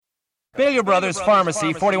Balliol Bros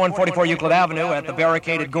Pharmacy, 4144 Euclid Avenue at the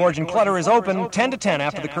barricaded Gorge and Clutter is open 10 to 10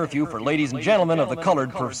 after the curfew for ladies and gentlemen of the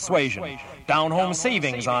colored persuasion. Down-home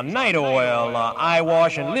savings on night oil, eye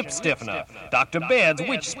wash and lip stiffener, Dr. Bed's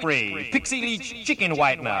witch spray, Pixie Leach chicken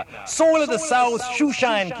whitener, Soil of the South shoe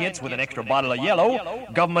shine kits with an extra bottle of yellow,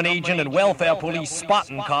 government agent and welfare police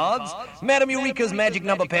spotting cards, Madam Eureka's magic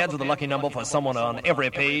number pads with a lucky number for someone on every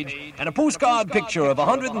page, and a postcard picture of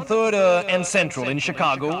 103rd and Central in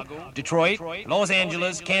Chicago, Detroit, Los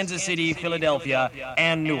Angeles, Kansas City, Philadelphia,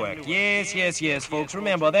 and Newark. Yes, folks.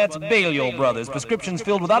 Remember, that's Balliol Brothers. Prescriptions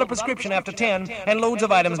filled without a prescription after 10, and loads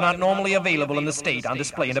of items not normally available in the state on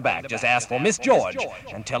display in the back. Just ask for Miss George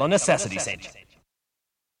and tell her Necessity sent you.